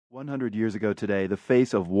100 years ago today, the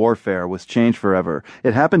face of warfare was changed forever.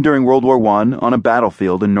 It happened during World War I on a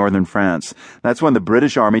battlefield in northern France. That's when the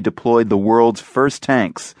British Army deployed the world's first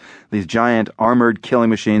tanks. These giant armored killing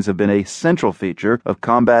machines have been a central feature of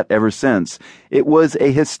combat ever since. It was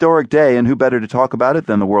a historic day, and who better to talk about it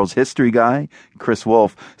than the world's history guy, Chris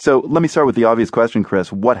Woolf. So let me start with the obvious question,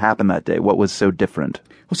 Chris. What happened that day? What was so different?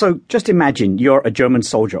 Well, so just imagine you're a German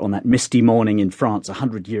soldier on that misty morning in France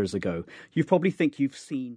 100 years ago. You probably think you've seen